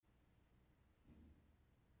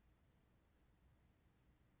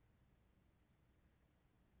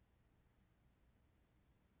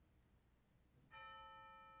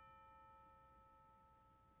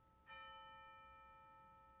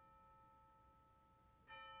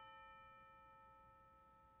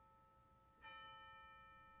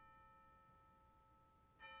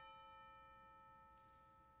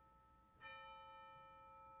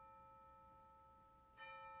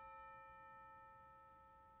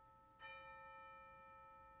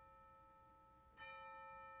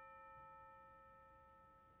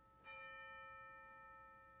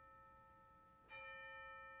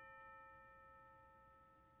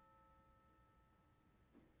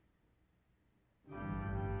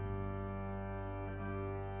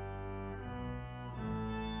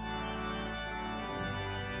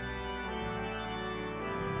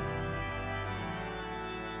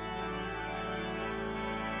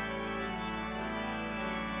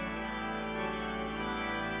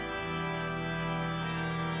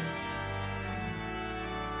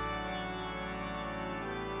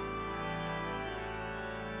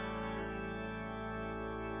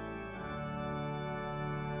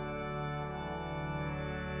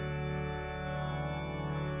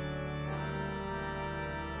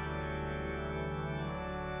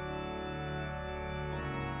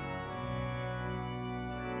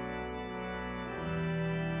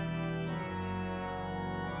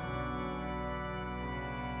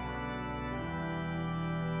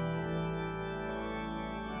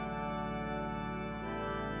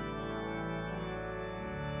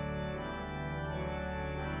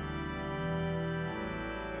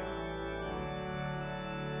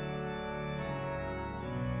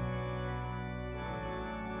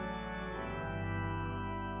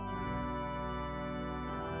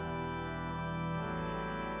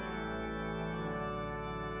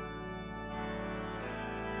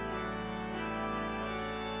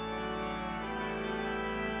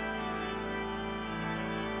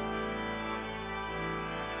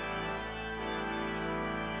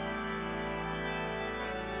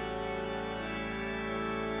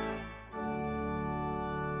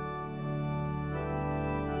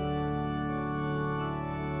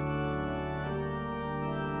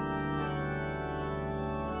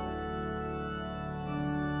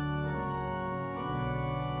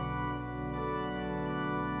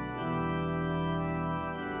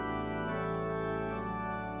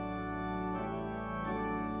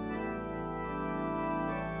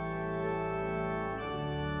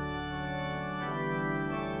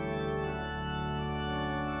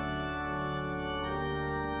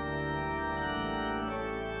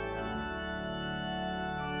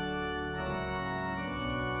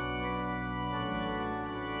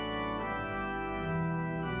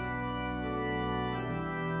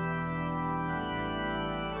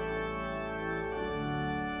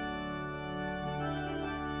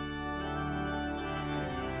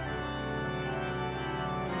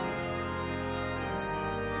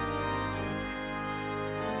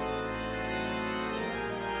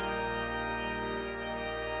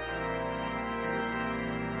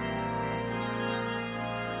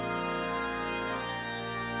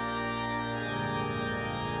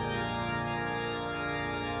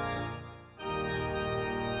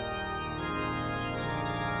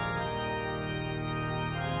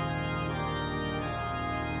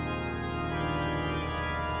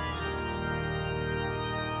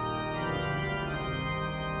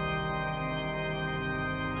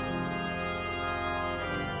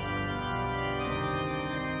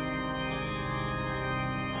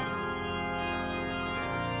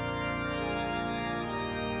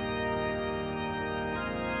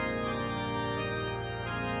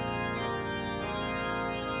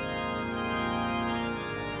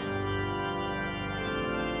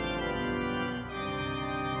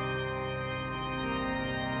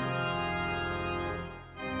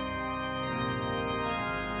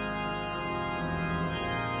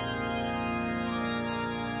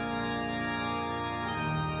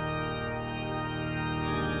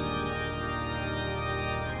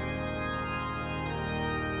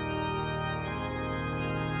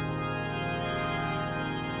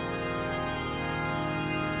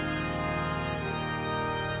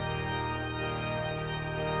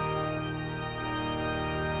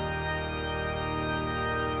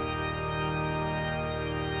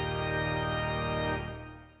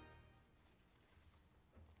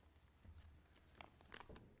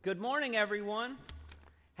Good morning, everyone.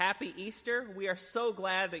 Happy Easter. We are so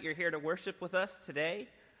glad that you're here to worship with us today.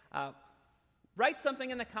 Write something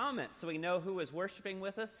in the comments so we know who is worshiping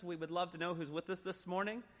with us. We would love to know who's with us this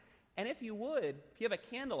morning. And if you have a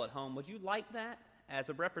candle at home, would you light that as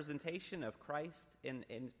a representation of Christ in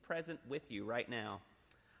present with you right now?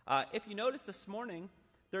 If you notice this morning,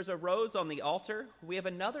 there's a rose on the altar. We have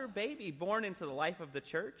another baby born into the life of the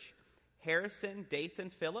church, Harrison Dathan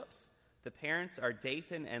Phillips. The parents are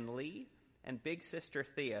Dathan and Lee, and big sister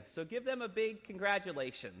Thea. So give them a big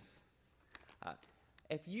congratulations.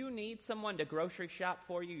 If you need someone to grocery shop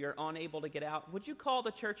for you, you're unable to get out, would you call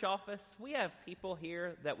the church office? We have people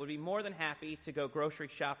here that would be more than happy to go grocery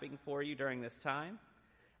shopping for you during this time.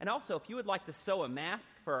 And also, if you would like to sew a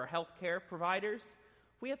mask for our healthcare providers,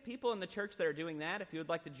 we have people in the church that are doing that. If you would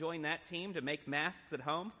like to join that team to make masks at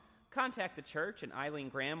home, contact the church, and Eileen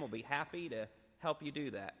Graham will be happy to help you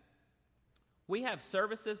do that. We have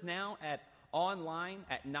services now online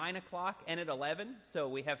at 9 o'clock and at 11. So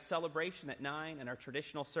we have celebration at 9 and our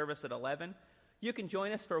traditional service at 11. You can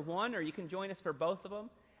join us for one or you can join us for both of them.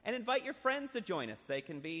 And invite your friends to join us. They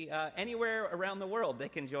can be anywhere around the world. They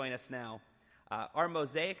can join us now. Our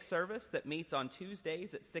Mosaic service that meets on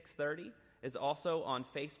Tuesdays at 6:30 is also on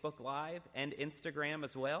Facebook Live and Instagram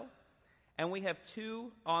as well. And we have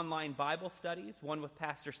 2 online Bible studies, one with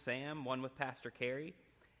Pastor Sam, one with Pastor Carrie.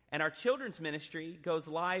 And our children's ministry goes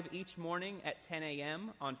live each morning at 10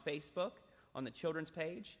 a.m. on Facebook, on the children's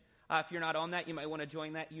page. If you're not on that, you might want to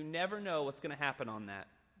join that. You never know what's going to happen on that.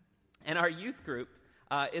 And our youth group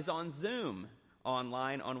is on Zoom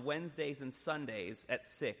online on Wednesdays and Sundays at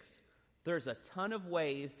 6. There's a ton of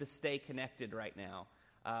ways to stay connected right now.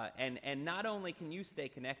 And not only can you stay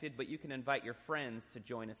connected, but you can invite your friends to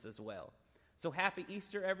join us as well. So happy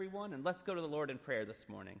Easter, everyone, and let's go to the Lord in prayer this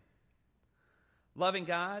morning. Loving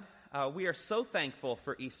God, we are so thankful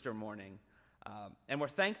for Easter morning, and we're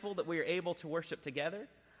thankful that we are able to worship together.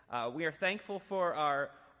 We are thankful for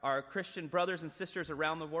our Christian brothers and sisters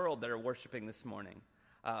around the world that are worshiping this morning.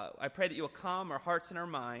 I pray that you will calm our hearts and our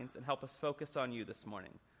minds and help us focus on you this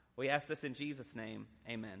morning. We ask this in Jesus' name,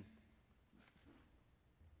 amen.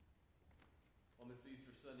 On this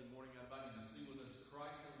Easter Sunday morning, I invite you to sing with us,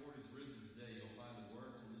 Christ the Lord is risen today. You'll find the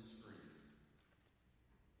words on the screen.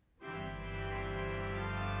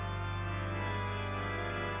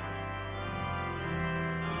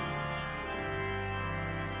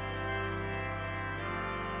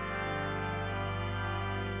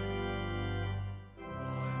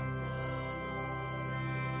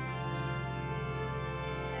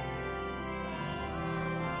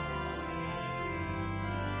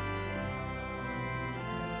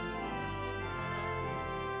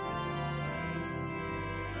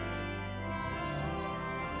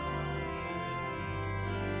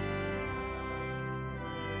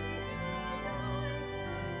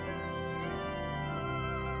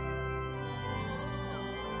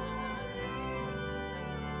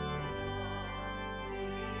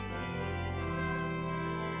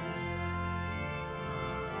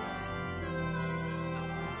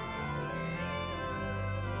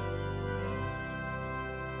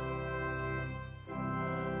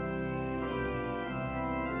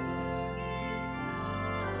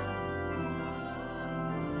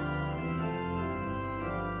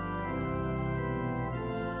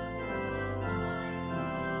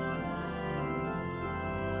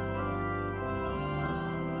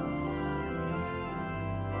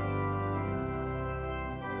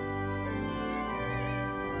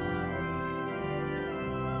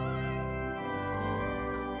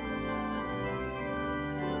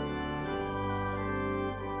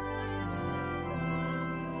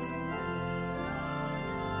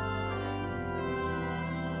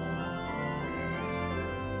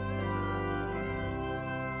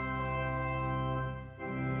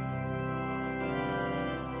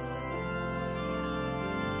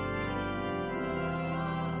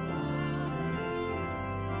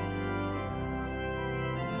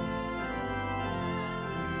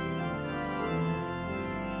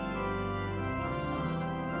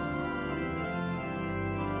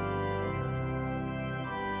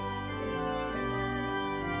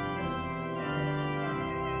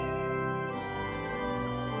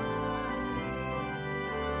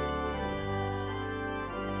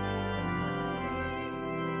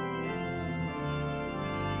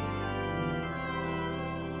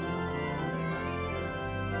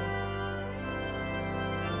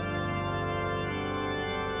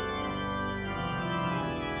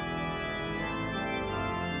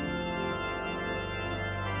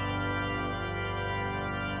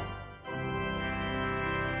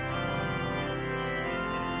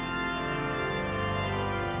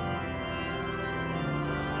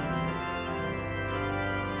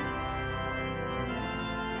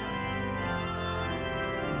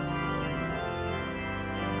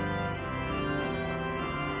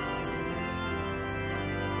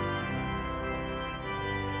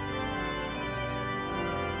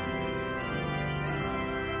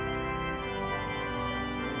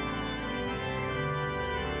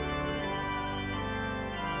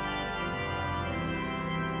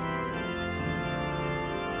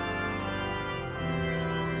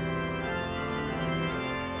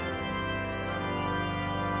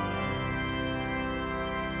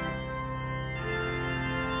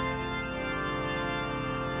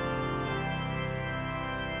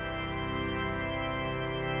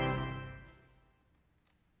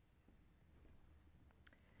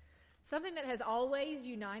 Something that has always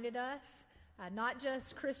united us, not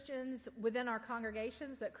just Christians within our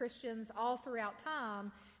congregations, but Christians all throughout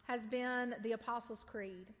time, has been the Apostles'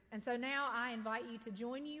 Creed. And so now I invite you to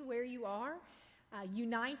join you where you are,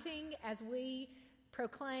 uniting as we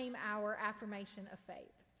proclaim our affirmation of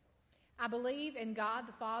faith. I believe in God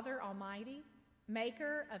the Father Almighty,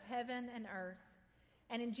 maker of heaven and earth,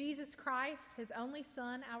 and in Jesus Christ, his only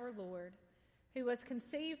Son, our Lord, who was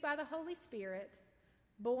conceived by the Holy Spirit,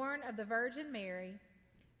 born of the Virgin Mary,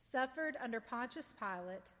 suffered under Pontius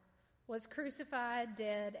Pilate, was crucified,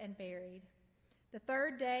 dead, and buried. The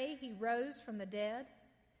third day he rose from the dead.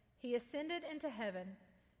 He ascended into heaven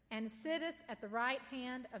and sitteth at the right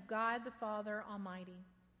hand of God the Father Almighty.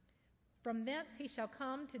 From thence he shall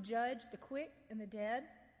come to judge the quick and the dead.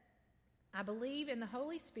 I believe in the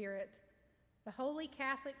Holy Spirit, the Holy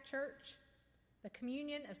Catholic Church, the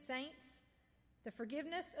communion of saints, the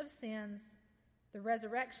forgiveness of sins, the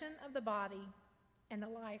resurrection of the body, and the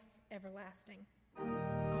life everlasting. Amen.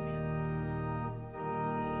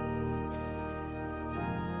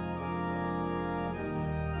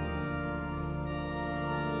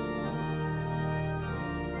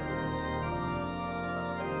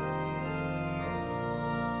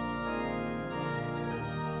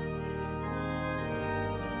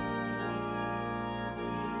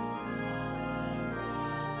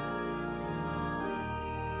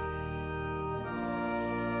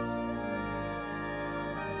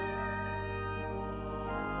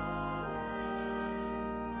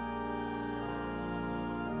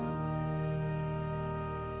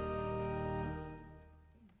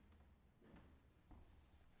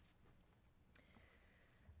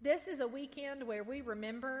 This is a weekend where we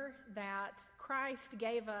remember that Christ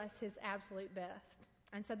gave us his absolute best.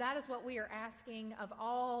 And so that is what we are asking of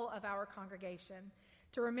all of our congregation,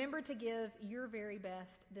 to remember to give your very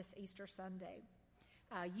best this Easter Sunday.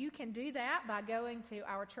 You can do that by going to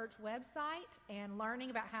our church website and learning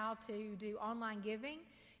about how to do online giving.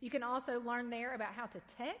 You can also learn there about how to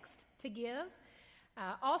text to give.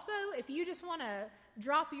 Also, if you just want to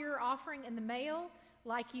drop your offering in the mail,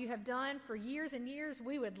 like you have done for years and years,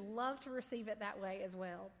 we would love to receive it that way as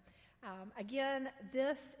well. Again,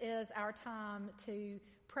 this is our time to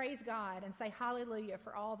praise God and say hallelujah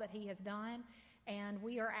for all that he has done. And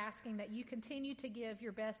we are asking that you continue to give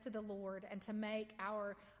your best to the Lord and to make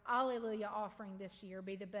our Alleluia offering this year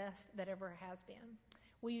be the best that ever has been.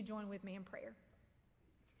 Will you join with me in prayer?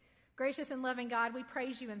 Gracious and loving God, we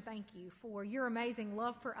praise you and thank you for your amazing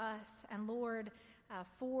love for us. And Lord,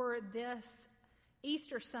 for this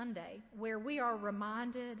Easter Sunday, where we are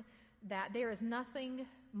reminded that there is nothing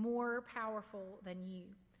more powerful than you.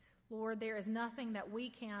 Lord, there is nothing that we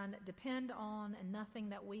can depend on and nothing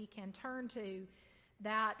that we can turn to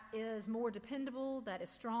that is more dependable, that is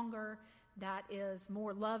stronger, that is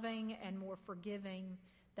more loving and more forgiving,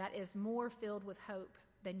 that is more filled with hope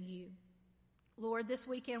than you. Lord, this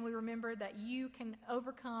weekend we remember that you can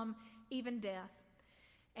overcome even death.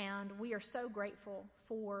 And we are so grateful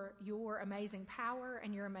for your amazing power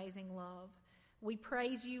and your amazing love. We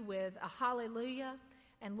praise you with a hallelujah.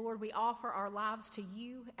 And Lord, we offer our lives to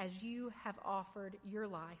you as you have offered your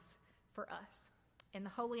life for us. In the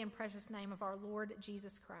holy and precious name of our Lord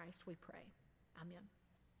Jesus Christ, we pray. Amen.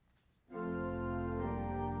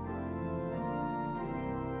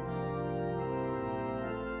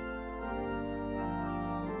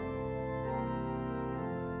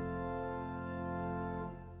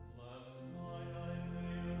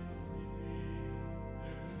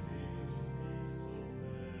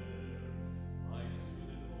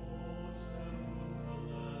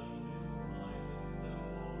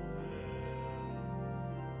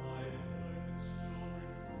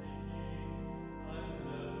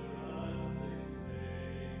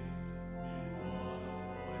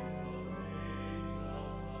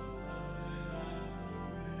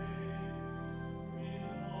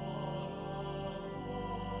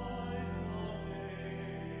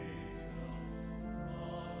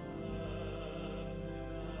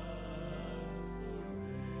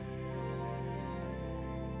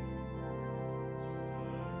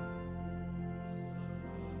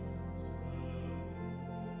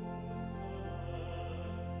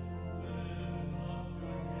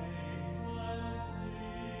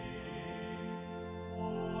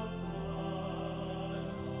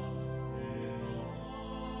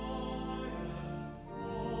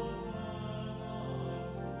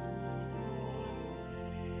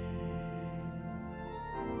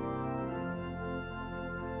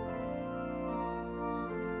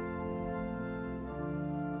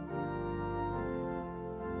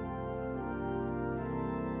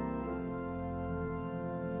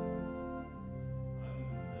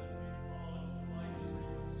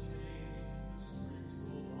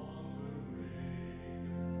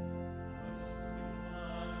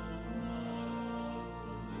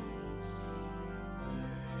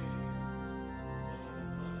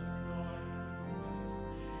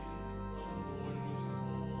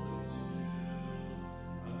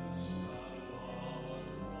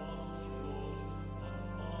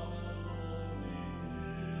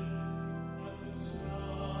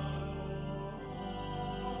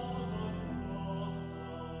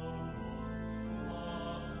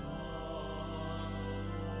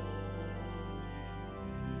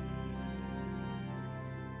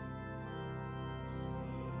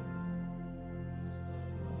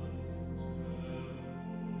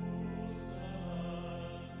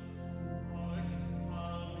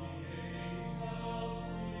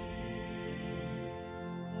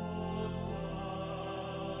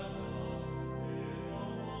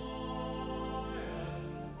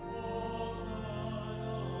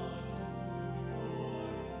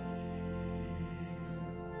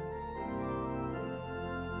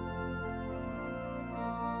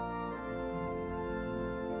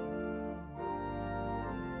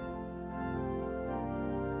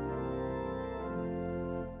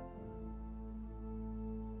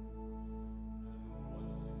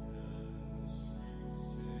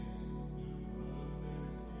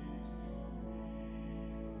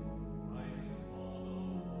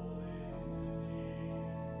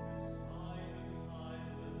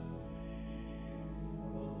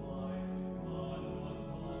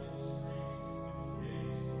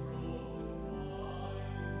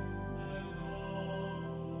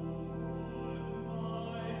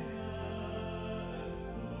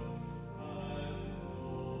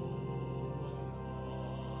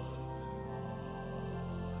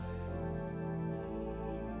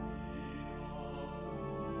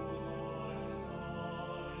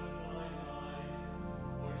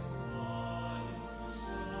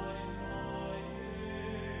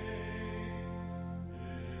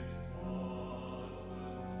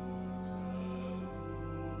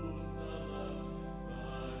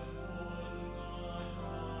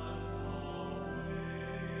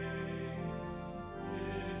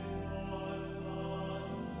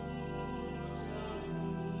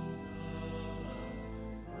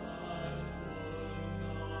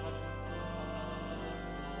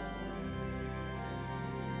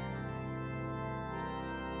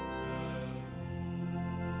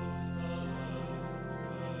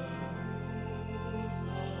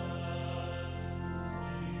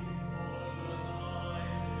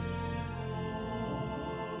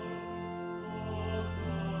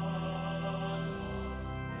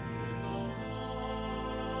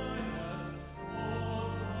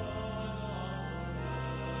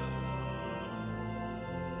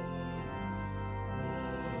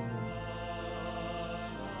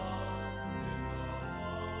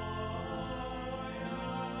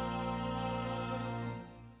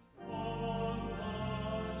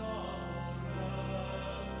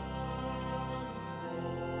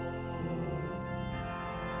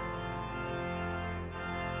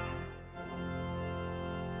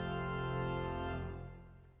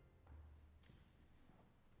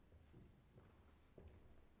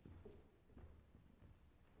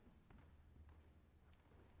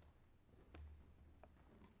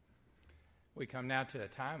 We come now to a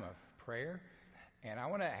time of prayer, and I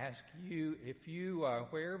want to ask you, if you,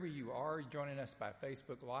 wherever you are joining us by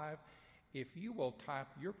Facebook Live, if you will type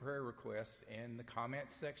your prayer request in the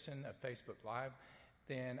comments section of Facebook Live,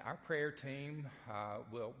 then our prayer team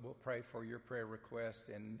will pray for your prayer request,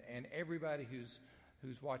 and everybody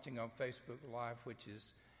who's watching on Facebook Live, which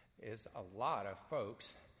is a lot of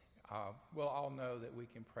folks, will all know that we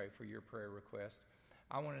can pray for your prayer request.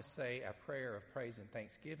 I want to say a prayer of praise and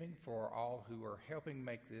thanksgiving for all who are helping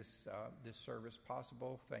make this service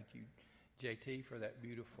possible. Thank you, JT, for that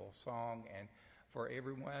beautiful song, and for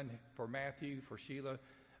everyone, for Matthew, for Sheila,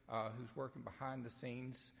 who's working behind the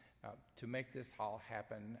scenes to make this all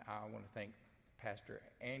happen. I want to thank Pastor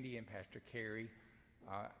Andy and Pastor Carrie.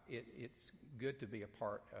 It's good to be a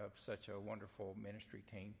part of such a wonderful ministry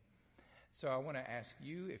team. So I want to ask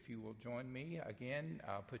you if you will join me again.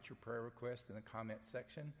 Put your prayer request in the comment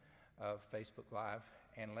section of Facebook Live,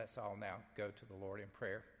 and let's all now go to the Lord in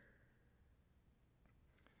prayer.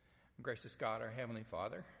 Gracious God, our Heavenly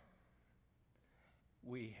Father,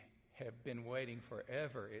 we have been waiting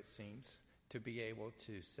forever, it seems, to be able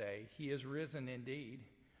to say, He is risen indeed.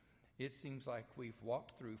 It seems like we've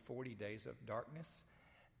walked through 40 days of darkness.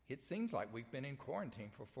 It seems like we've been in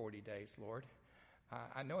quarantine for 40 days, Lord.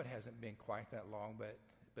 I know it hasn't been quite that long,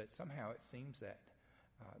 but somehow it seems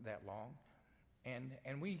that long.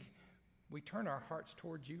 And we turn our hearts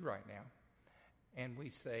towards you right now, and we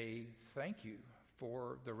say thank you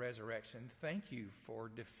for the resurrection. Thank you for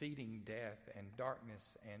defeating death and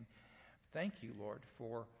darkness, and thank you, Lord,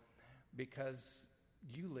 for because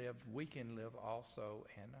you live, we can live also,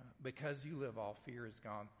 and because you live, all fear is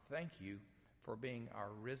gone. Thank you for being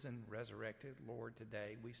our risen, resurrected Lord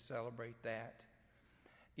today. We celebrate that.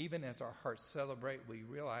 Even as our hearts celebrate, we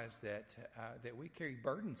realize that we carry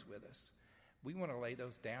burdens with us. We want to lay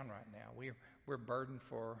those down right now. We're burdened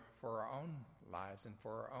for our own lives and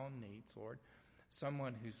for our own needs, Lord.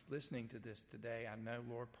 Someone who's listening to this today, I know,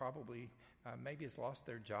 Lord, probably maybe has lost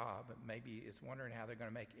their job, maybe is wondering how they're going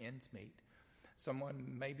to make ends meet. Someone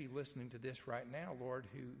may be listening to this right now, Lord,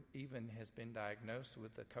 who even has been diagnosed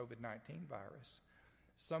with the COVID-19 virus.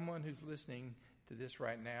 Someone who's listening to this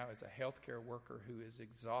right now is a healthcare worker who is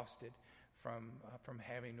exhausted from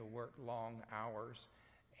having to work long hours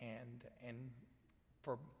and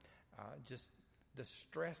for just the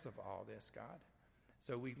stress of all this, God.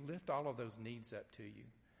 So we lift all of those needs up to you.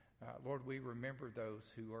 Lord, we remember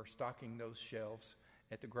those who are stocking those shelves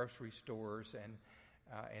at the grocery stores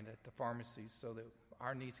and at the pharmacies so that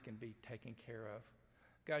our needs can be taken care of.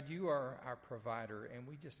 God, you are our provider, and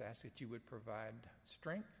we just ask that you would provide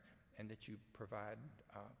strength and that you provide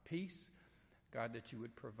peace. God, that you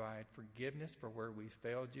would provide forgiveness for where we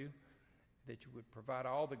failed you, that you would provide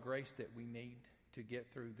all the grace that we need to get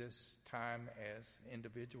through this time as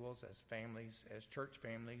individuals, as families, as church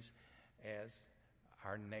families, as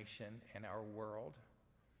our nation and our world.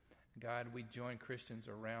 God, we join Christians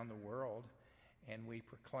around the world and we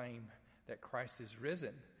proclaim that Christ is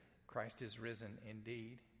risen. Christ is risen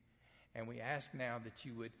indeed. And we ask now that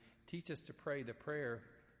you would teach us to pray the prayer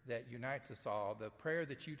that unites us all, the prayer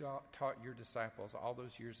that you taught your disciples all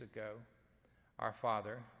those years ago. Our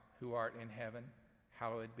Father, who art in heaven,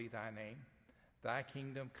 hallowed be thy name. Thy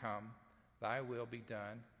kingdom come, thy will be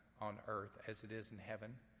done on earth as it is in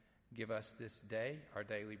heaven. Give us this day our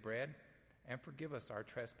daily bread, and forgive us our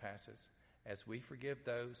trespasses, as we forgive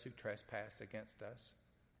those who trespass against us.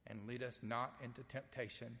 And lead us not into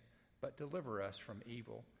temptation, but deliver us from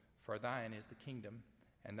evil. For thine is the kingdom,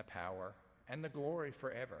 and the power, and the glory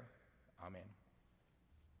forever. Amen.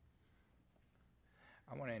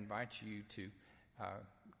 I want to invite you to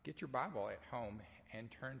get your Bible at home and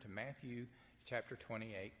turn to Matthew chapter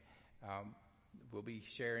 28. We'll be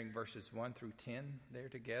sharing verses 1 through 10 there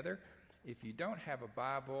together. If you don't have a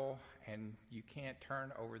Bible and you can't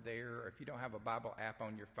turn over there, or if you don't have a Bible app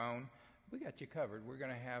on your phone, we got you covered. We're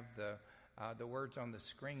going to have the words on the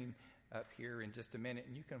screen up here in just a minute,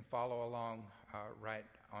 and you can follow along right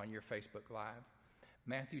on your Facebook Live.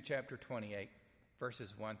 Matthew chapter 28,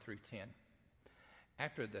 verses 1 through 10.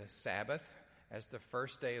 After the Sabbath, as the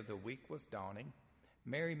first day of the week was dawning,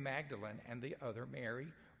 Mary Magdalene and the other Mary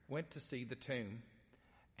went to see the tomb.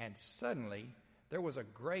 And suddenly there was a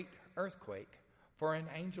great earthquake, for an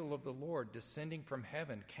angel of the Lord descending from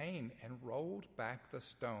heaven came and rolled back the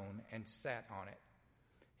stone and sat on it.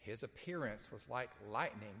 His appearance was like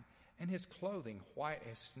lightning, and his clothing white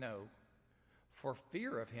as snow. For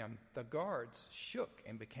fear of him, the guards shook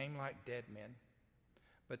and became like dead men.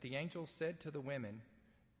 But the angel said to the women,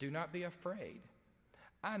 "Do not be afraid.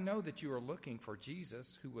 I know that you are looking for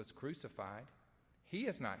Jesus who was crucified. He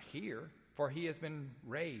is not here, for he has been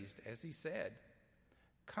raised, as he said.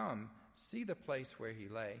 Come, see the place where he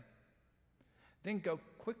lay. Then go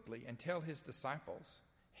quickly and tell his disciples,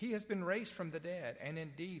 he has been raised from the dead, and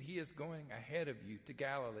indeed he is going ahead of you to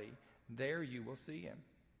Galilee. There you will see him.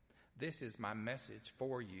 This is my message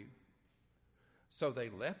for you." So they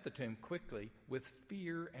left the tomb quickly with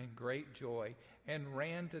fear and great joy and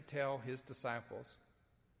ran to tell his disciples.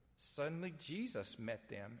 Suddenly Jesus met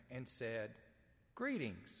them and said,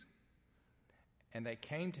 "Greetings." And they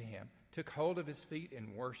came to him, took hold of his feet,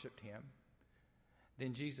 and worshipped him.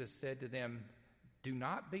 Then Jesus said to them, "Do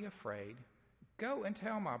not be afraid. Go and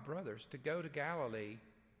tell my brothers to go to Galilee.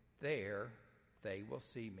 There they will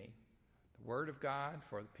see me." The word of God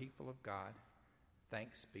for the people of God.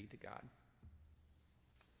 Thanks be to God.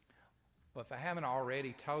 Well, if I haven't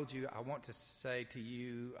already told you, I want to say to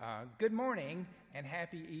you, good morning and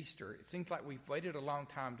happy Easter. It seems like we've waited a long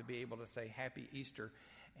time to be able to say happy Easter.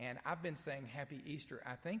 And I've been saying happy Easter,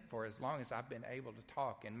 I think, for as long as I've been able to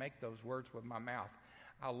talk and make those words with my mouth.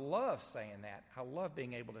 I love saying that. I love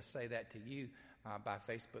being able to say that to you by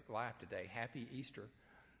Facebook Live today. Happy Easter.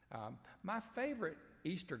 My favorite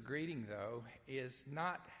Easter greeting, though, is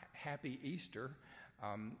not Happy Easter.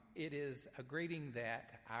 It is a greeting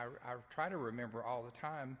that I try to remember all the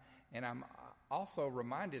time, and I'm also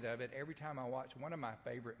reminded of it every time I watch one of my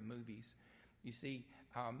favorite movies. You see,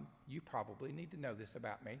 you probably need to know this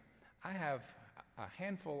about me. I have a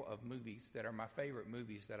handful of movies that are my favorite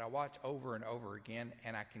movies that I watch over and over again,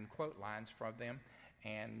 and I can quote lines from them.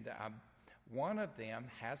 And one of them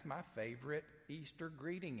has my favorite Easter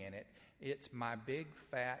greeting in it. It's My Big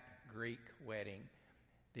Fat Greek Wedding.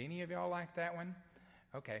 Do any of y'all like that one?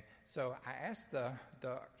 Okay, so I asked the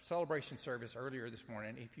celebration service earlier this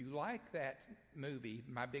morning, if you like that movie,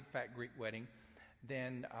 My Big Fat Greek Wedding,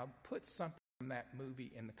 then put something from that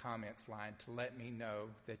movie in the comments line to let me know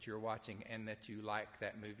that you're watching and that you like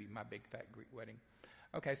that movie, My Big Fat Greek Wedding.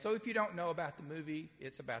 Okay, so if you don't know about the movie,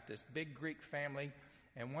 it's about this big Greek family,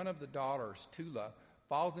 and one of the daughters, Tula,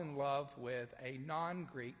 falls in love with a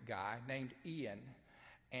non-Greek guy named Ian.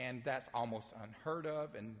 And that's almost unheard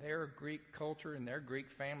of in their Greek culture and their Greek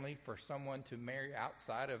family for someone to marry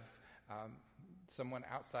outside of someone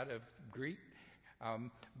outside of Greek.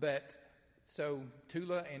 But so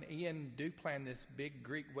Tula and Ian do plan this big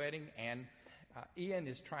Greek wedding, and Ian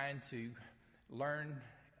is trying to learn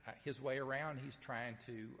his way around. He's trying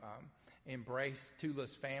to embrace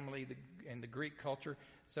Tula's family and the Greek culture.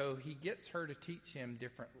 So he gets her to teach him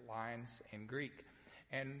different lines in Greek.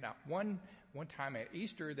 And one time at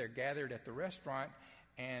Easter, they're gathered at the restaurant,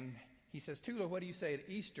 and he says, "Tula, what do you say at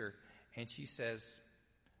Easter?" And she says,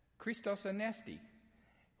 "Christos anesti,"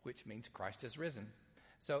 which means Christ has risen.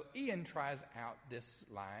 So Ian tries out this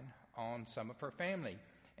line on some of her family,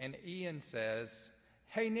 and Ian says,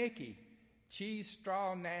 "Hey, Nikki, cheese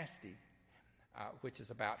straw nasty," which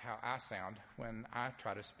is about how I sound when I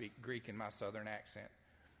try to speak Greek in my southern accent.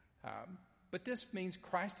 But this means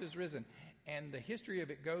Christ is risen. And the history of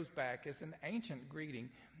it goes back, it's an ancient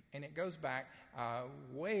greeting, and it goes back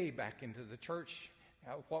way back into the church.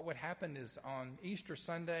 What would happen is on Easter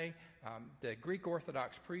Sunday, the Greek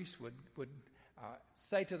Orthodox priest would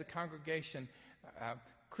say to the congregation,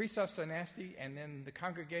 "Christos anesti," and then the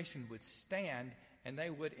congregation would stand, and they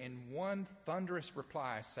would in one thunderous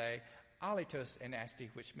reply say, "Alitos anesti,"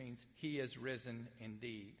 which means he is risen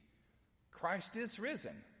indeed. Christ is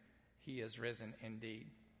risen. He is risen indeed.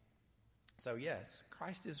 So yes,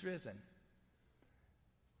 Christ is risen.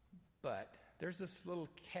 But there's this little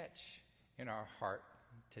catch in our heart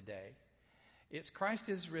today. It's Christ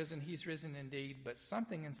is risen, he's risen indeed, but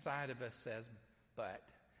something inside of us says, but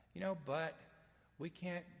we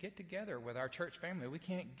can't get together with our church family. We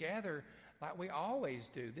can't gather like we always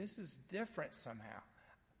do. This is different somehow.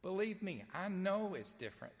 Believe me, I know it's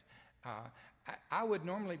different. I would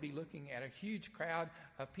normally be looking at a huge crowd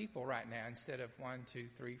of people right now instead of 1, 2,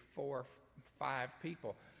 3, 4, 5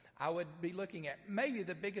 people. I would be looking at maybe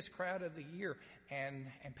the biggest crowd of the year,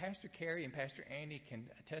 and Pastor Carey and Pastor Andy can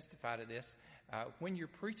testify to this. When you're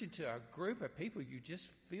preaching to a group of people, you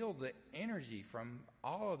just feel the energy from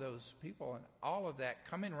all of those people and all of that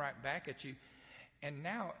coming right back at you. And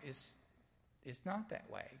now it's not that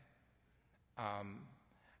way.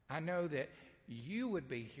 I know that you would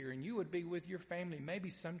be here and you would be with your family. Maybe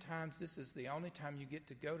sometimes this is the only time you get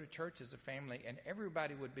to go to church as a family, and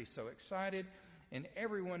everybody would be so excited, and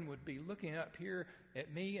everyone would be looking up here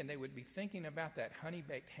at me, and they would be thinking about that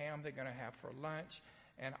honey-baked ham they're going to have for lunch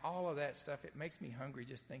and all of that stuff. It makes me hungry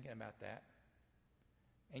just thinking about that.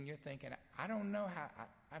 And you're thinking, I don't know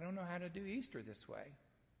how to do Easter this way.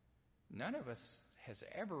 None of us has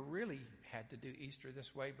ever really had to do Easter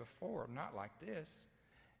this way before, not like this.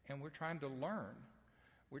 And we're trying to learn.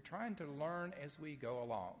 We're trying to learn as we go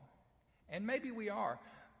along. And maybe we are.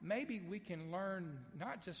 Maybe we can learn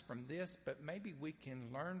not just from this, but maybe we can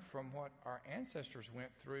learn from what our ancestors went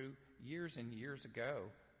through years and years ago,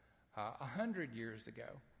 100 years ago.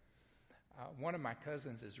 One of my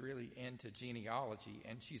cousins is really into genealogy,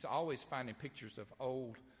 and she's always finding pictures of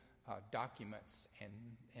old documents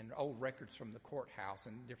and old records from the courthouse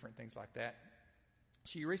and different things like that.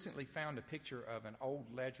 She recently found a picture of an old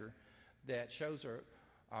ledger that shows her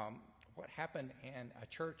what happened in a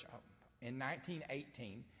church in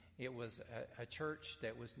 1918. It was a church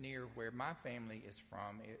that was near where my family is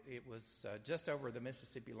from. It was just over the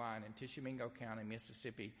Mississippi line in Tishomingo County,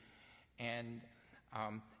 Mississippi. And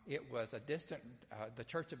it was the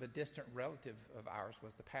church of a distant relative of ours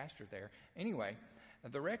was the pastor there. Anyway,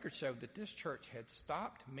 the record showed that this church had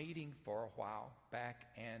stopped meeting for a while back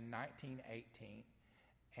in 1918.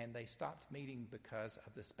 And they stopped meeting because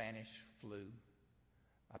of the Spanish flu,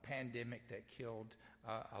 a pandemic that killed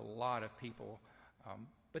a lot of people.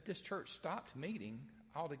 But this church stopped meeting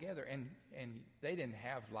altogether, and they didn't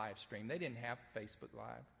have live stream. They didn't have Facebook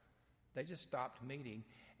Live. They just stopped meeting,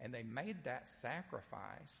 and they made that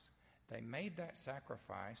sacrifice. They made that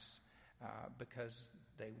sacrifice because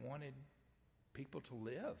they wanted people to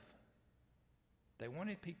live. They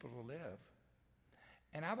wanted people to live.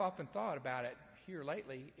 And I've often thought about it here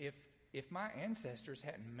lately. If my ancestors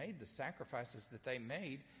hadn't made the sacrifices that they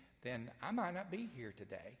made, then I might not be here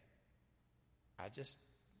today. I just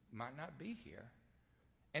might not be here.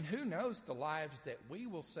 And who knows the lives that we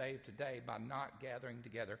will save today by not gathering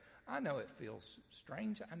together. I know it feels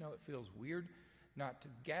strange. I know it feels weird not to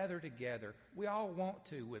gather together. We all want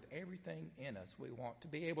to with everything in us. We want to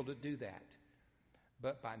be able to do that.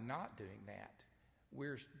 But by not doing that,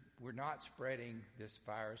 we're not spreading this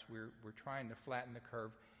virus. We're trying to flatten the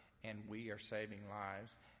curve, and we are saving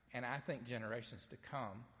lives. And I think generations to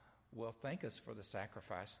come will thank us for the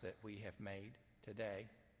sacrifice that we have made today.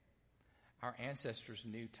 Our ancestors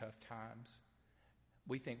knew tough times.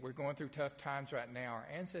 We think we're going through tough times right now. Our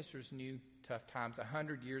ancestors knew tough times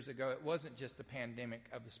 100 years ago. It wasn't just the pandemic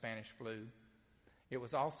of the Spanish flu. It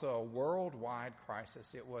was also a worldwide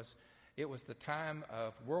crisis. It was the time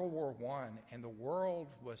of World War I, and the world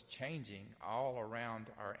was changing all around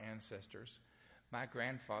our ancestors. My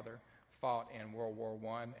grandfather fought in World War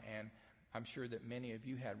I, and I'm sure that many of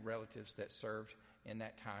you had relatives that served in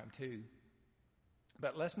that time too.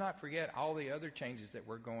 But let's not forget all the other changes that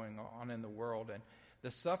were going on in the world and the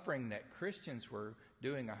suffering that Christians were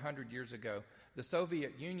doing 100 years ago. The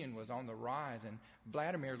Soviet Union was on the rise, and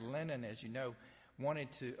Vladimir Lenin, as you know,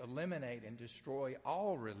 wanted to eliminate and destroy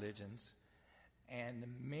all religions. And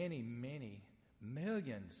many, many,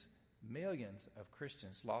 millions of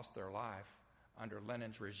Christians lost their life under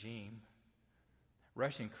Lenin's regime.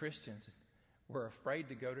 Russian Christians were afraid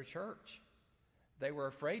to go to church. They were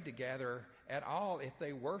afraid to gather at all. If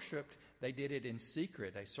they worshiped, they did it in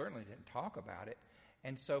secret. They certainly didn't talk about it.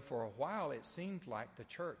 And so for a while, it seemed like the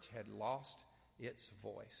church had lost its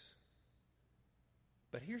voice.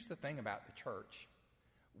 But here's the thing about the church.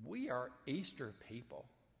 We are Easter people.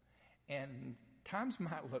 And times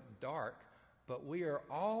might look dark, but we are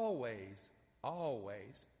always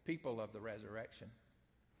people of the resurrection.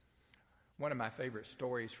 One of my favorite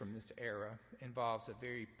stories from this era involves a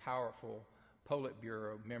very powerful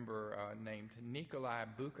Politburo member named Nikolai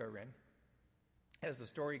Bukharin. As the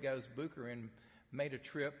story goes, Bukharin made a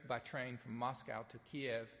trip by train from Moscow to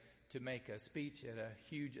Kiev to make a speech at a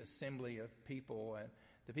huge assembly of people, and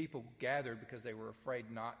the people gathered because they were afraid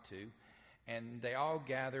not to. And they all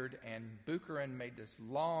gathered, and Bukharin made this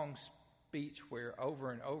long speech where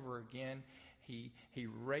over and over again he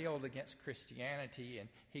railed against Christianity, and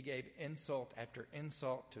he gave insult after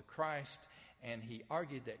insult to Christ, and he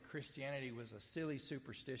argued that Christianity was a silly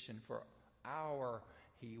superstition. For an hour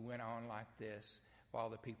he went on like this while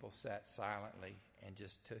the people sat silently and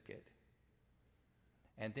just took it.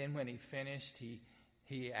 And then when he finished,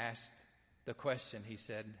 he asked the question. He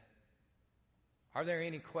said, "Are there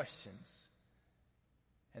any questions?"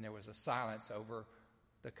 And there was a silence over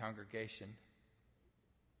the congregation,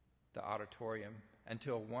 the auditorium,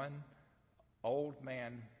 until one old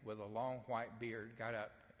man with a long white beard got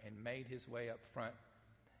up and made his way up front.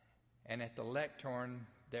 And at the lectern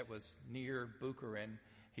that was near Bukharin,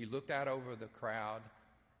 he looked out over the crowd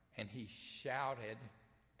and he shouted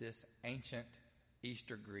this ancient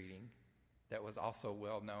Easter greeting that was also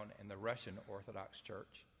well known in the Russian Orthodox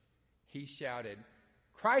Church. He shouted,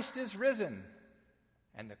 "Christ is risen!"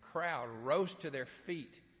 And the crowd rose to their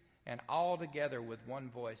feet, and all together with one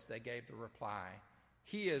voice they gave the reply,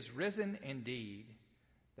 He is risen indeed,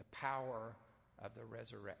 the power of the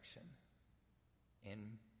resurrection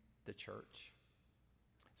in the church.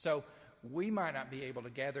 So we might not be able to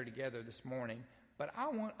gather together this morning, but I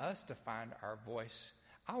want us to find our voice.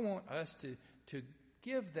 I want us to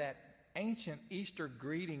give that ancient Easter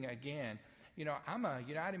greeting again. You know, I'm a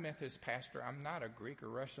United Methodist pastor. I'm not a Greek or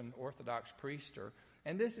Russian Orthodox priest,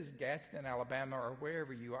 and this is Gadsden, Alabama, or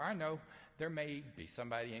wherever you are. I know there may be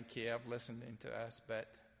somebody in Kiev listening to us, but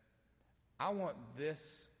I want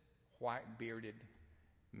this white-bearded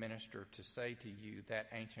minister to say to you that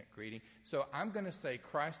ancient greeting. So I'm going to say,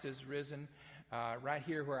 Christ is risen right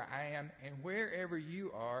here where I am, and wherever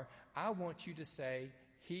you are, I want you to say,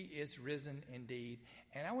 He is risen indeed.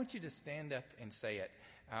 And I want you to stand up and say it.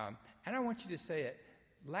 And I want you to say it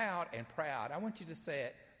loud and proud. I want you to say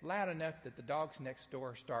it loud enough that the dogs next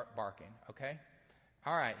door start barking, okay?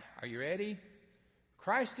 All right, are you ready?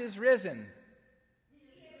 Christ is risen.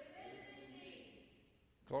 He is risen indeed.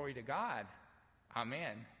 Glory to God.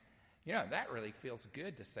 Amen. You know, that really feels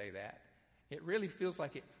good to say that. It really feels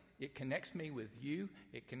like it connects me with you.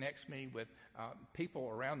 It connects me with people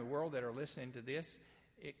around the world that are listening to this.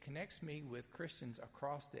 It connects me with Christians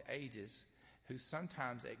across the ages who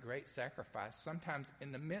sometimes at great sacrifice, sometimes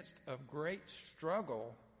in the midst of great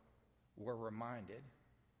struggle, were reminded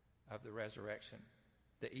of the resurrection.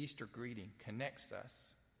 The Easter greeting connects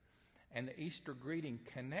us. And the Easter greeting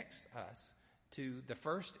connects us to the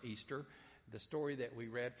first Easter, the story that we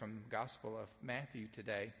read from the Gospel of Matthew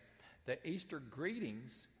today. The Easter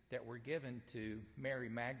greetings that were given to Mary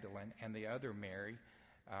Magdalene and the other Mary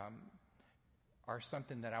are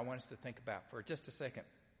something that I want us to think about for just a second.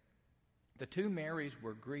 The two Marys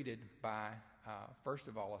were greeted by, first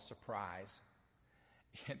of all, a surprise.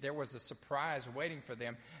 There was a surprise waiting for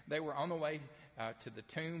them. They were on the way to the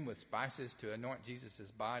tomb with spices to anoint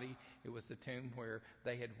Jesus' body. It was the tomb where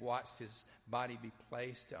they had watched his body be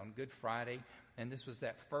placed on Good Friday. And this was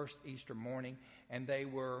that first Easter morning. And they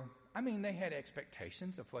had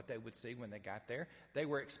expectations of what they would see when they got there. They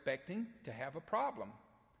were expecting to have a problem.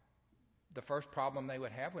 The first problem they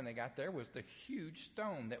would have when they got there was the huge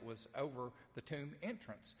stone that was over the tomb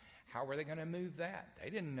entrance. How were they going to move that? They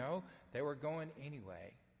didn't know. They were going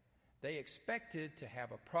anyway. They expected to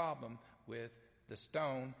have a problem with the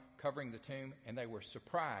stone covering the tomb, and they were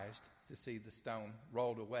surprised to see the stone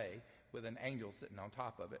rolled away with an angel sitting on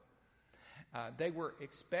top of it. They were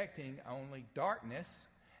expecting only darkness,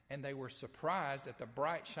 and they were surprised at the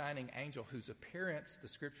bright shining angel whose appearance, the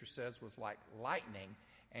scripture says, was like lightning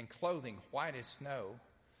and clothing white as snow.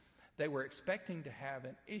 They were expecting to have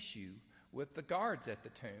an issue with the guards at the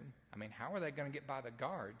tomb. I mean, how are they going to get by the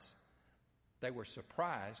guards? They were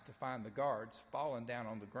surprised to find the guards falling down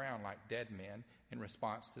on the ground like dead men in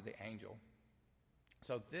response to the angel.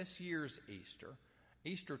 So this year's Easter,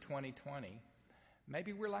 Easter 2020,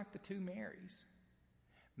 maybe we're like the two Marys.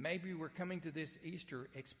 Maybe we're coming to this Easter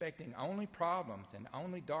expecting only problems and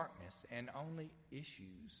only darkness and only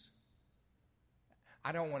issues.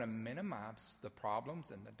 I don't want to minimize the problems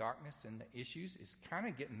and the darkness and the issues. It's kind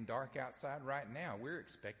of getting dark outside right now. We're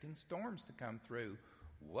expecting storms to come through.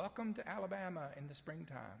 Welcome to Alabama in the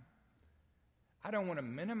springtime. I don't want to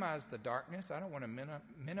minimize the darkness. I don't want to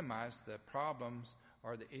minimize the problems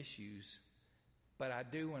or the issues. But I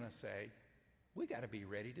do want to say, we got to be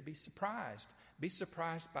ready to be surprised. Be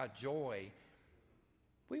surprised by joy.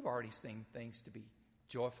 We've already seen things to be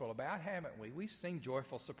joyful about, haven't we? We've seen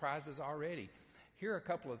joyful surprises already. Here are a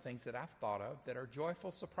couple of things that I've thought of that are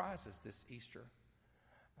joyful surprises this Easter.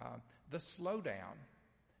 The slowdown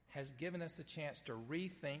has given us a chance to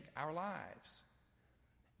rethink our lives.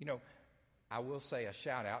 You know, I will say a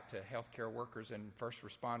shout out to healthcare workers and first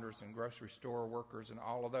responders and grocery store workers and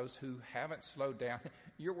all of those who haven't slowed down.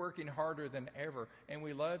 You're working harder than ever, and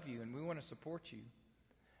we love you and we want to support you.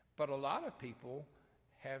 But a lot of people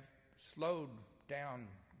have slowed down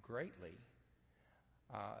greatly.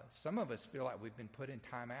 Some of us feel like we've been put in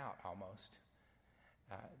time out almost.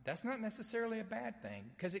 That's not necessarily a bad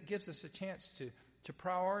thing because it gives us a chance to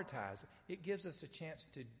prioritize. It gives us a chance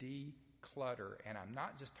to declutter. And I'm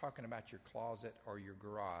not just talking about your closet or your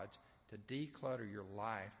garage. To declutter your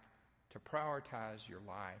life, to prioritize your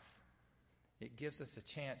life. It gives us a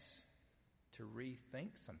chance to rethink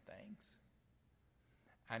some things.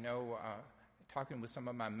 I know, talking with some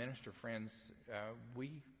of my minister friends,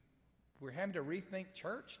 we're having to rethink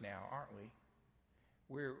church now, aren't we?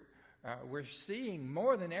 We're seeing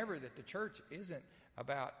more than ever that the church isn't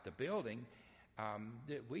about the building.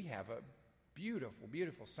 That we have a beautiful,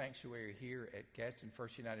 beautiful sanctuary here at Gadsden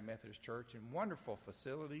First United Methodist Church and wonderful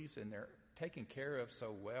facilities, and they're taken care of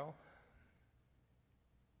so well.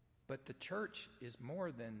 But the church is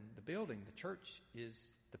more than the building. The church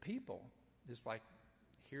is the people. It's like,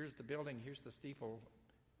 here's the building, here's the steeple,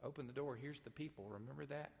 open the door, here's the people. Remember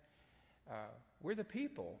that? We're the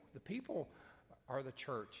people. The people are the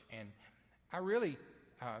church. And I really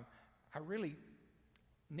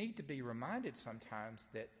need to be reminded sometimes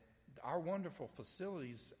that our wonderful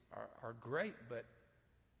facilities are great, but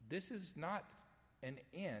this is not an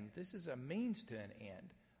end. This is a means to an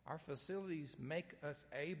end. Our facilities make us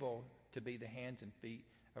able to be the hands and feet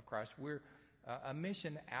of Christ. We're a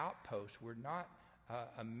mission outpost. We're not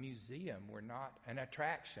a museum. We're not an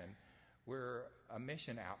attraction. We're a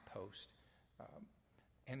mission outpost.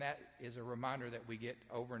 And that is a reminder that we get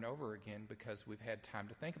over and over again because we've had time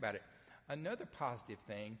to think about it. Another positive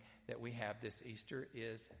thing that we have this Easter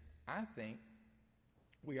is, I think,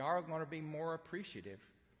 we are going to be more appreciative.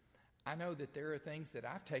 I know that there are things that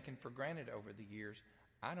I've taken for granted over the years.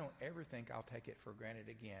 I don't ever think I'll take it for granted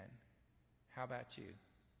again. How about you?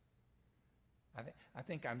 I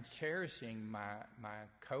think I'm cherishing my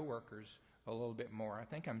coworkers a little bit more. I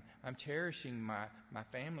think I'm cherishing my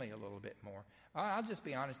family a little bit more. I'll just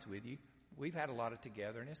be honest with you. We've had a lot of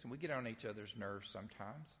togetherness, and we get on each other's nerves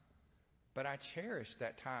sometimes. But I cherish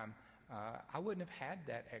that time. I wouldn't have had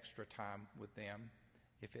that extra time with them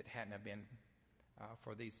if it hadn't have been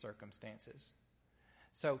for these circumstances.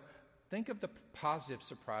 So think of the positive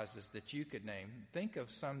surprises that you could name. Think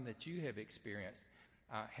of some that you have experienced.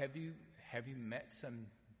 Have you met some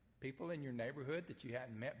people in your neighborhood that you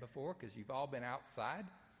hadn't met before because you've all been outside?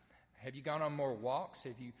 Have you gone on more walks?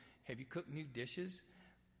 Have you cooked new dishes?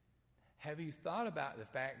 Have you thought about the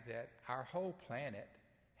fact that our whole planet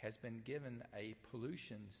has been given a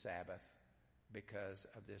pollution Sabbath because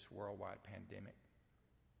of this worldwide pandemic?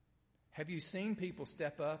 Have you seen people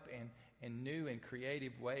step up in new and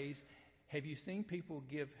creative ways? Have you seen people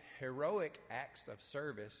give heroic acts of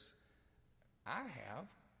service? I have.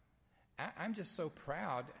 I'm just so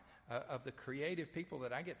proud of the creative people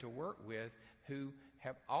that I get to work with who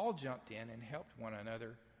have all jumped in and helped one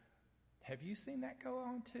another. Have you seen that go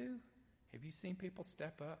on too? Have you seen people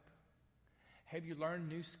step up? Have you learned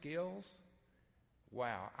new skills?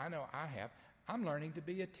 Wow, I know I have. I'm learning to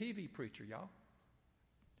be a TV preacher, y'all.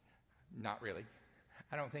 Not really.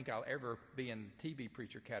 I don't think I'll ever be in the TV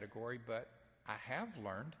preacher category, but I have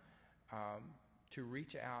learned to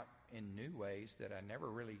reach out in new ways that I never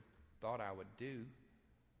really thought I would do.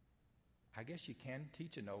 I guess you can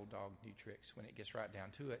teach an old dog new tricks when it gets right down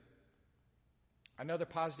to it. Another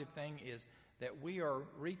positive thing is that we are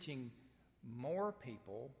reaching more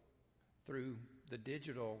people through the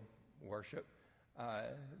digital worship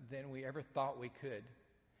than we ever thought we could.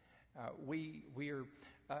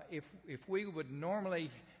 If we would normally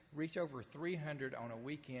reach over 300 on a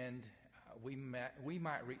weekend, we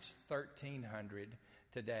might reach 1,300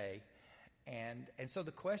 today. And so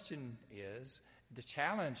the question is, the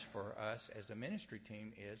challenge for us as a ministry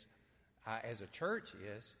team is, as a church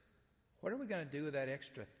is, what are we going to do with that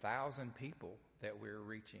extra 1,000 people that we're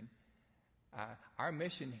reaching? Our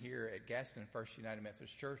mission here at Gaston First United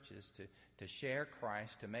Methodist Church is to share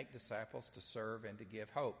Christ, to make disciples, to serve, and to give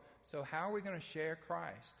hope. So how are we going to share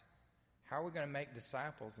Christ? How are we going to make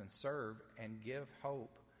disciples and serve and give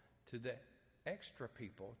hope to the extra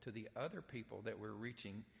people, to the other people that we're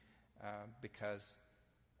reaching because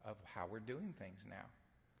of how we're doing things now?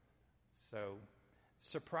 So,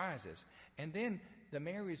 surprises. And then the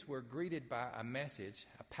Marys were greeted by a message,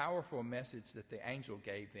 a powerful message that the angel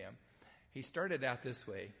gave them. He started out this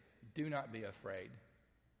way: do not be afraid.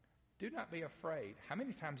 Do not be afraid. How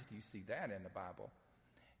many times do you see that in the Bible?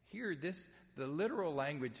 Here, the literal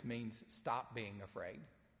language means stop being afraid,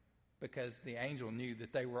 because the angel knew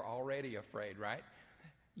that they were already afraid, right?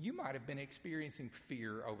 You might have been experiencing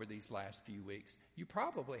fear over these last few weeks. You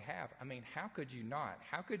probably have. I mean, how could you not?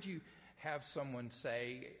 How could you have someone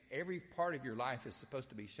say every part of your life is supposed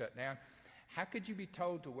to be shut down? How could you be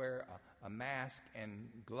told to wear a mask and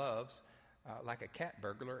gloves like a cat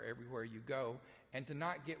burglar everywhere you go, and to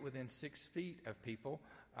not get within 6 feet of people?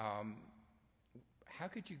 How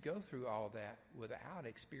could you go through all of that without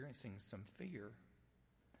experiencing some fear?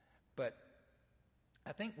 But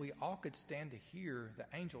I think we all could stand to hear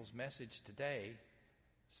the angel's message today.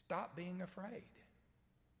 Stop being afraid.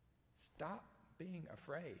 Stop being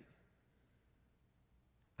afraid.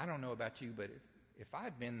 I don't know about you, but if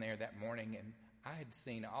I'd been there that morning and I had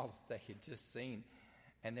seen all they had just seen,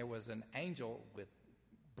 and there was an angel with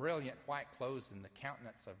brilliant white clothes and the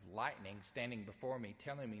countenance of lightning standing before me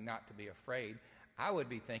telling me not to be afraid, I would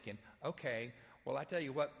be thinking, okay, well, I tell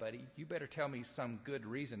you what, buddy, you better tell me some good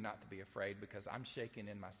reason not to be afraid, because I'm shaking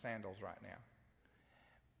in my sandals right now.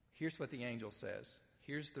 Here's what the angel says.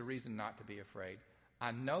 Here's the reason not to be afraid.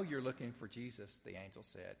 I know you're looking for Jesus, the angel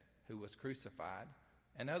said, who was crucified.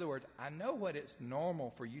 In other words, I know what it's normal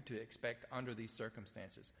for you to expect under these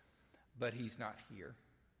circumstances, but he's not here.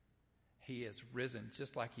 He is risen,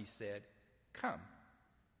 just like he said. Come,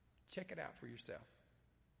 check it out for yourself.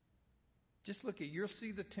 Just look you'll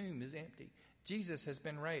see the tomb is empty. Jesus has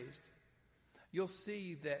been raised. You'll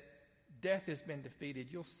see that death has been defeated.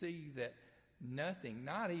 You'll see that nothing,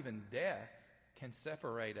 not even death, can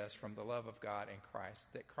separate us from the love of God in Christ,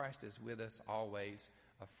 that Christ is with us always,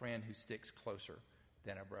 a friend who sticks closer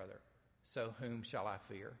than a brother. So whom shall I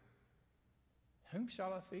fear? Whom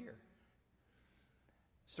shall I fear?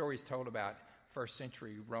 Stories told about first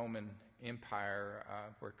century Roman Empire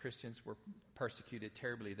where Christians were persecuted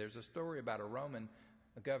terribly. There's a story about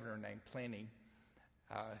a governor named Pliny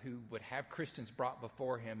who would have Christians brought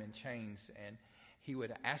before him in chains, and he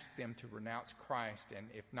would ask them to renounce Christ, and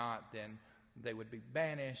if not, then they would be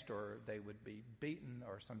banished or they would be beaten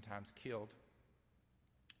or sometimes killed.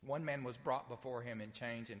 One man was brought before him in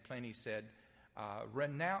chains, and Pliny said,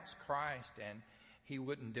 renounce Christ, and he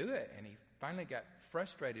wouldn't do it. And he finally got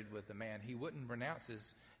frustrated with the man. He wouldn't renounce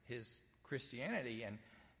his Christianity, and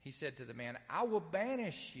he said to the man, I will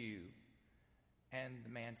banish you. And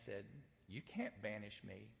the man said, you can't banish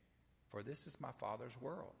me, for this is my Father's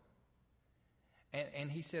world.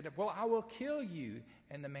 And he said, well, I will kill you.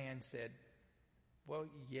 And the man said, well,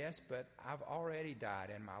 yes, but I've already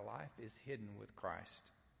died, and my life is hidden with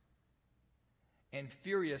Christ. And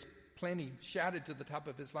furious, Pliny shouted to the top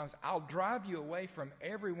of his lungs, I'll drive you away from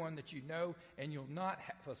everyone that you know, and you'll not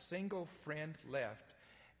have a single friend left.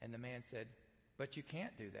 And the man said, but you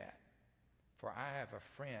can't do that, for I have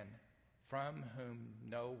a friend from whom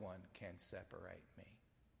no one can separate me.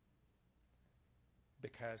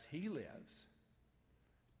 Because he lives,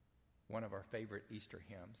 one of our favorite Easter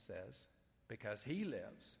hymns says, because he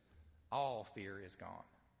lives, all fear is gone.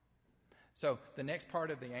 So the next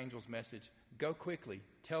part of the angel's message, go quickly,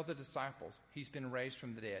 tell the disciples he's been raised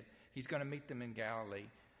from the dead. He's going to meet them in Galilee.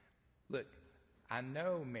 Look, I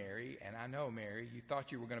know, Mary, you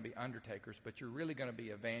thought you were going to be undertakers, but you're really going to be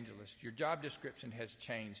evangelists. Your job description has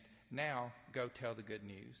changed. Now go tell the good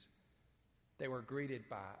news. They were greeted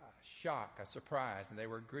by a shock, a surprise, and they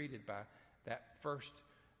were greeted by that first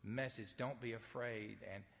message, don't be afraid,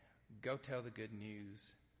 and go tell the good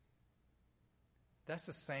news. That's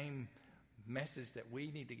the same message that we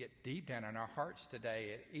need to get deep down in our hearts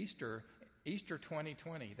today at Easter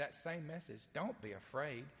 2020. That same message, don't be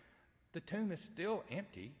afraid. The tomb is still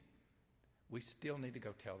empty. We still need to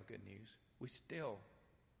go tell the good news. We still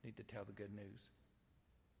need to tell the good news.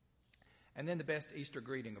 And then the best Easter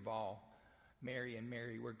greeting of all, Mary and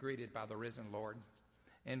Mary were greeted by the risen Lord.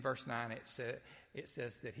 In verse 9 it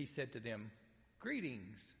says that he said to them,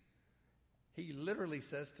 greetings. He literally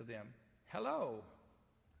says to them, hello.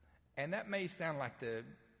 And that may sound like the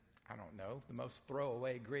most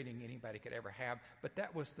throwaway greeting anybody could ever have, but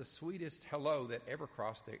that was the sweetest hello that ever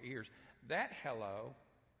crossed their ears. That hello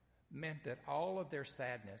meant that all of their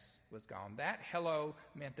sadness was gone. That hello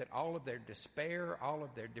meant that all of their despair, all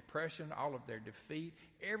of their depression, all of their defeat,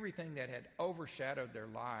 everything that had overshadowed their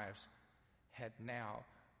lives had now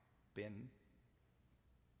been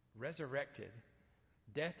resurrected.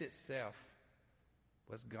 Death itself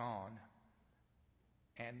was gone.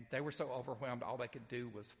 And they were so overwhelmed, all they could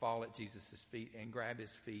do was fall at Jesus' feet and grab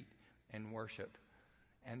his feet and worship.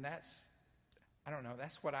 And that's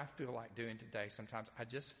what I feel like doing today sometimes. I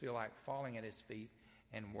just feel like falling at his feet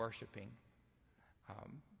and worshiping.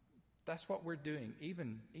 That's what we're doing,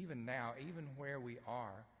 even now, even where we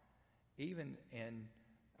are, even in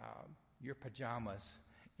your pajamas.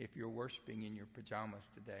 If you're worshiping in your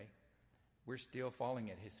pajamas today, we're still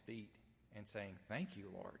falling at his feet and saying, thank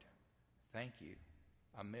you, Lord. Thank you.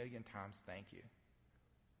 1,000,000 times thank you.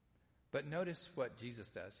 But notice what Jesus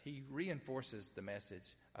does. He reinforces the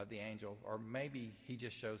message of the angel, or maybe he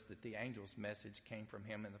just shows that the angel's message came from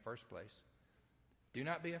him in the first place. Do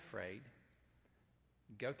not be afraid.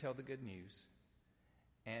 Go tell the good news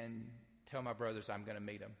and tell my brothers I'm going to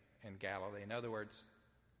meet them in Galilee. In other words,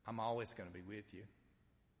 I'm always going to be with you.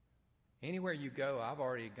 Anywhere you go, I've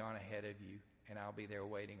already gone ahead of you, and I'll be there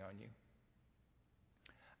waiting on you.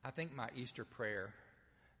 I think my Easter prayer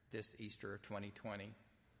this Easter of 2020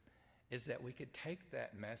 is that we could take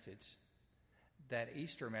that message, that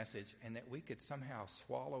Easter message, and that we could somehow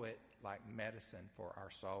swallow it like medicine for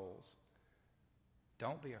our souls.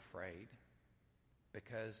 Don't be afraid,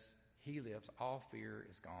 because he lives. All fear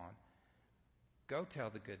is gone. Go tell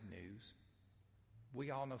the good news.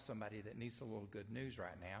 We all know somebody that needs a little good news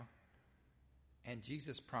right now. And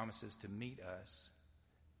Jesus promises to meet us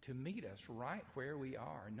to meet us right where we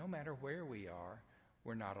are. No matter where we are,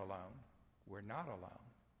 we're not alone. We're not alone.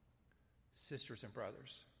 Sisters and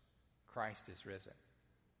brothers, Christ is risen.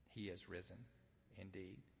 He is risen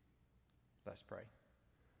indeed. Let's pray.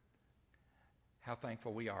 How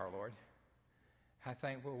thankful we are, Lord. How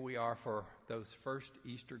thankful we are for those first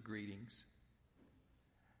Easter greetings.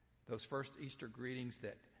 Those first Easter greetings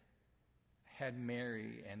that had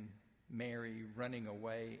Mary running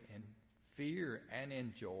away in fear and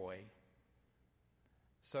in joy.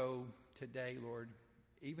 So today, Lord,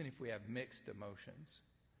 even if we have mixed emotions,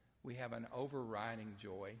 we have an overriding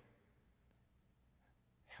joy.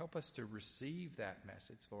 Help us to receive that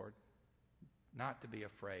message, Lord, not to be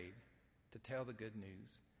afraid, to tell the good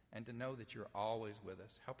news, and to know that you're always with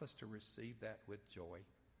us. Help us to receive that with joy.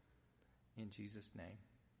 In Jesus' name,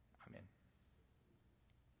 amen.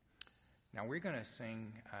 Now we're going to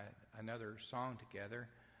sing another song together.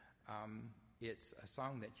 It's a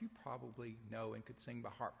song that you probably know and could sing by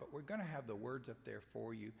heart, but we're going to have the words up there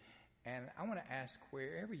for you. And I want to ask,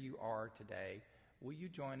 wherever you are today, will you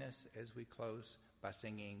join us as we close by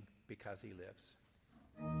singing Because He Lives?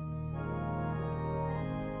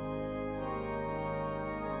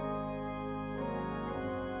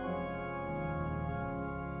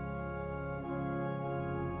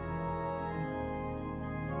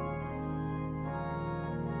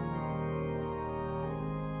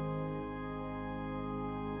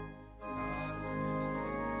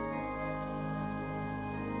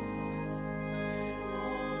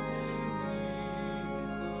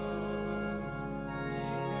 Jesus, He came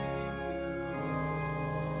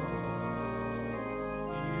to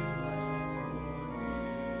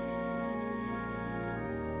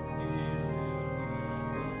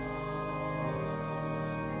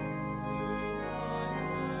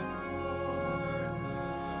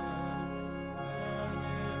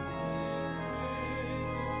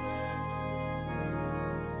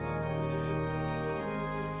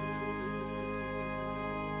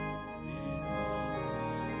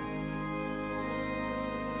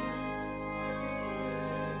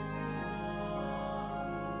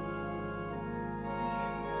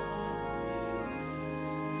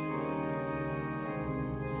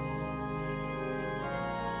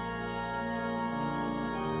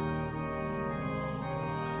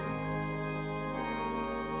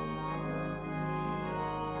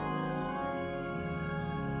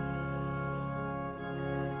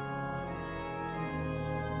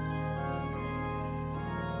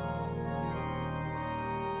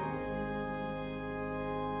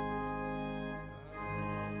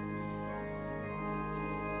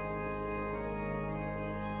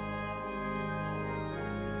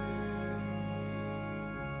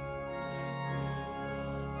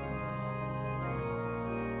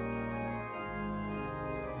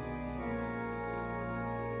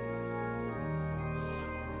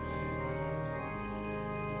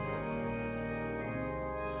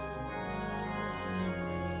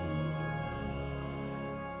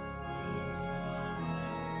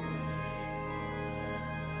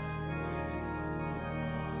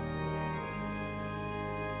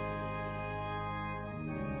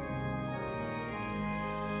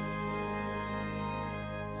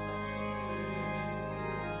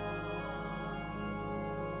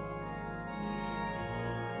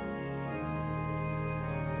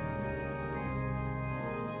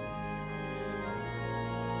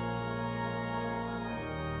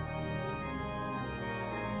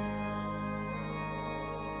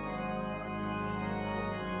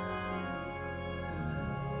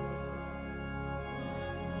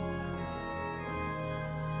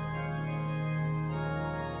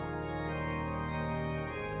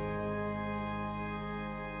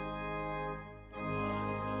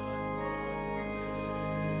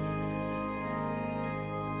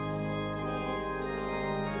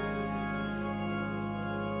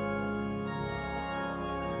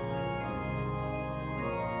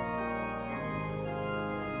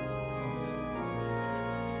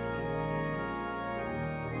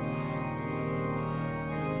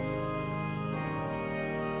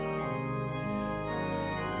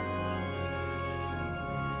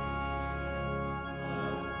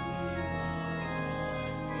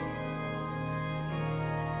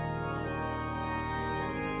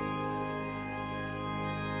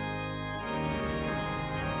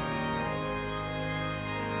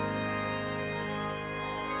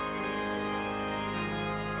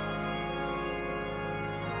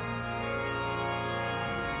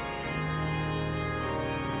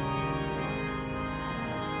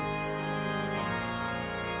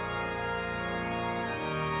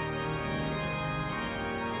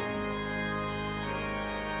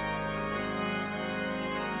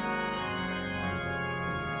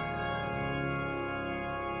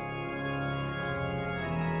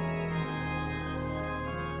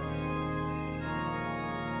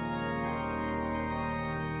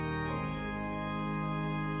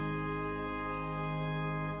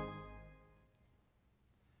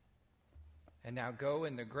And now go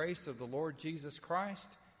in the grace of the Lord Jesus Christ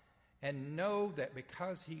and know that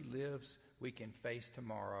because he lives, we can face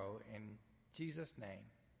tomorrow. In Jesus' name,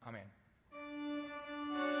 amen.